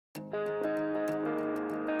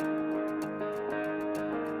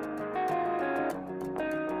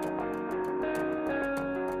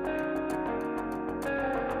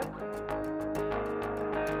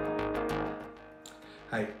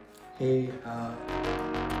Hey,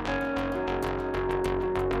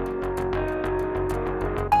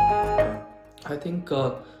 I think,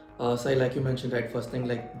 Sai, like you mentioned, right, first thing,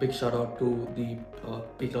 like, big shout out to the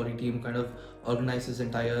P-Cloudy team, kind of organized this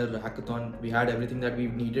entire hackathon. We had everything that we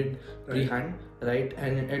needed pre-hand, right?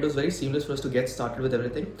 And it was very seamless for us to get started with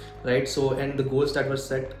everything, right? So, and the goals that were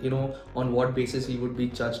set, on what basis we would be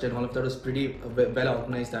judged and all of that was pretty well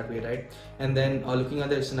organized that way, right? And then looking at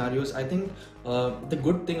the scenarios, I think the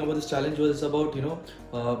good thing about this challenge was about,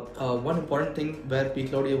 one important thing where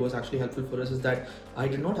P-Cloudy was actually helpful for us is that I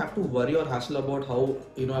did not have to worry or hassle about how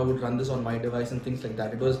I would run this on my device and things like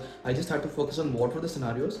that. It was, I just had to focus on what were the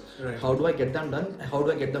scenarios, how do I get them done, how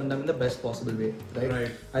do I get them done in the best possible way,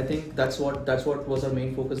 right? I think that's what was our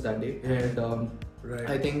main focus that day. And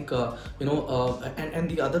I think and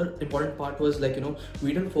the other important part was, like,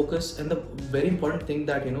 we didn't focus, and the very important thing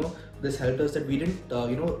that this helped us, that we didn't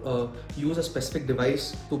use a specific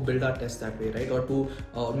device to build our test that way, right? Or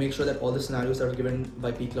to make sure that all the scenarios that were given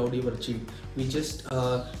by P-Cloudy were achieved. We just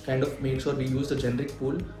kind of made sure we used a generic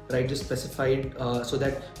pool, right? Just specified so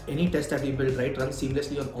that any test that we build, right, runs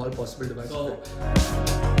seamlessly on all possible devices.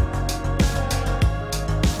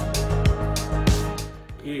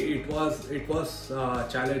 It was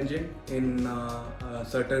challenging in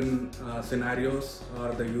certain scenarios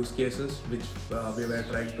or the use cases which we were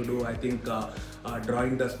trying to do. I think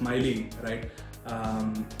drawing the smiley, right?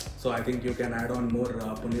 So I think you can add on more,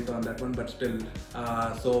 Puneet, on that one, but still,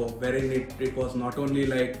 so wherein it was not only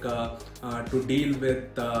like to deal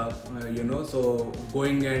with, so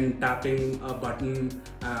going and tapping a button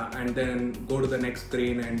and then go to the next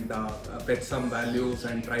screen and fetch some values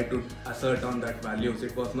and try to assert on that values.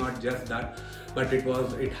 It was not just that, but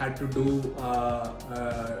it had to do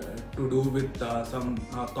with some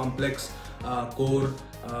complex core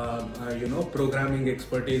programming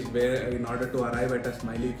expertise, where in order to arrive at a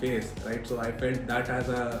smiley face, right? So I felt that as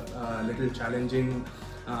a little challenging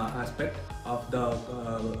aspect of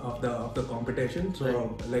the competition.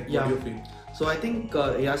 So like, what do you feel? So I think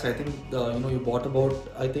yes, I think you brought about,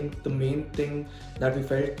 I think the main thing that we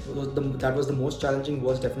felt was the most challenging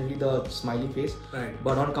was definitely the smiley face. Right.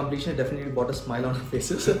 But on completion, it definitely brought a smile on our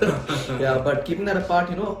faces. Yeah. But keeping that apart,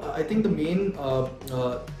 I think the main,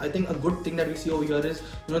 I think a good thing that we see over here is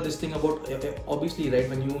this thing about obviously, right,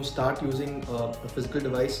 when you start using a physical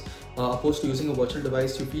device opposed to using a virtual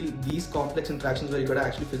device, you feel these complex interactions where you gotta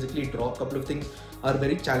actually physically draw a couple of things are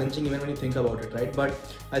very challenging even when you think about it, right? But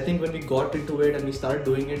I think when we got into it and we started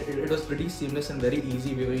doing it, it was pretty seamless and very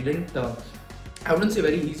easy. We didn't, I wouldn't say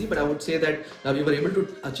very easy, but I would say that we were able to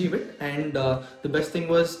achieve it. And the best thing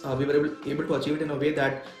was we were able to achieve it in a way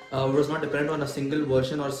that was not dependent on a single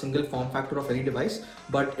version or a single form factor of any device,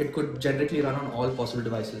 but it could generically run on all possible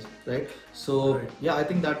devices, right? So yeah, I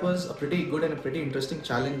think that was a pretty good and a pretty interesting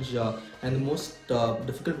challenge, and the most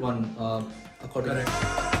difficult one according to me.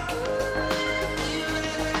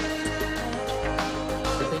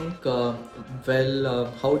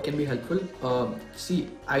 How it can be helpful. See,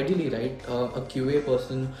 ideally, right, a QA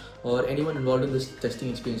person or anyone involved in this testing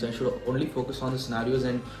experience, I should only focus on the scenarios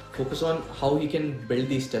and focus on how he can build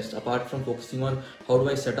these tests, apart from focusing on how do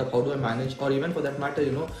I set up, how do I manage, or even for that matter,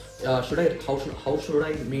 how should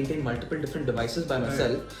I maintain multiple different devices by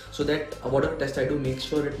myself, so that whatever test I do, make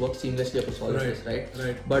sure it works seamlessly across all of this, right?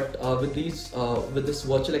 But with this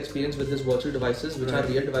virtual experience, with these virtual devices, which are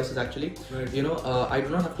real devices actually, I do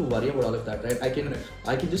not have to worry about all of that, right? I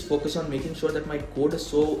can just focus on making sure that my code is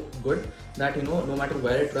so good that no matter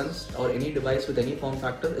where it runs or any device with any form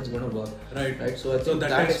factor, it's going to work. Right. So I think the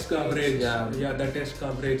test coverage, the test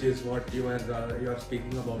coverage is what you are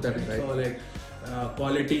speaking about. That is right. So like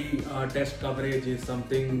quality test coverage is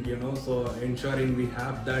something, so ensuring we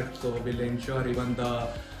have that, so we'll ensure even the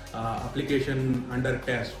application under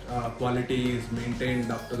test quality is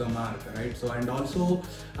maintained up to the mark, right? So, and also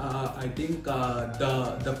I think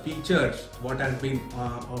the features what has been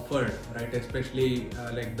offered, right, especially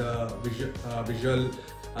like the visual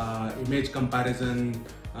image comparison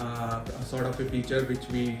sort of a feature which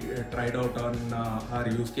we tried out on our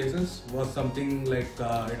use cases, was something like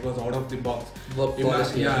it was out of the box.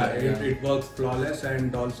 It works flawless,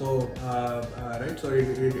 and also right, so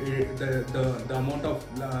the amount of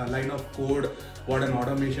line of code what an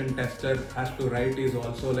automation tester has to write is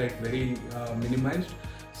also like very minimized.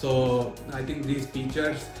 So I think these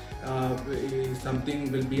features is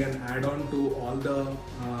something will be an add-on to all the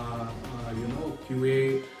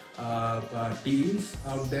QA teams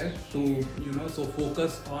out there to so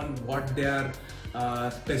focus on what they are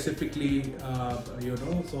specifically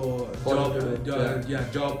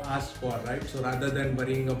job asked for, right? So rather than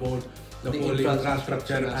worrying about the whole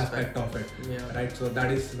infrastructure aspect of it, right? So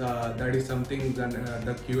that is something that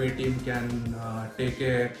the QA team can take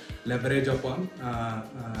a leverage upon,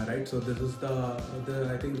 right? So this is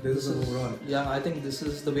I think this is overall. Yeah, I think this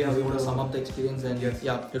is the way how we want to sum up the experience, and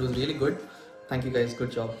yeah, it was really good. Thank you guys,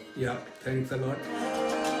 good job. Yeah, thanks a lot.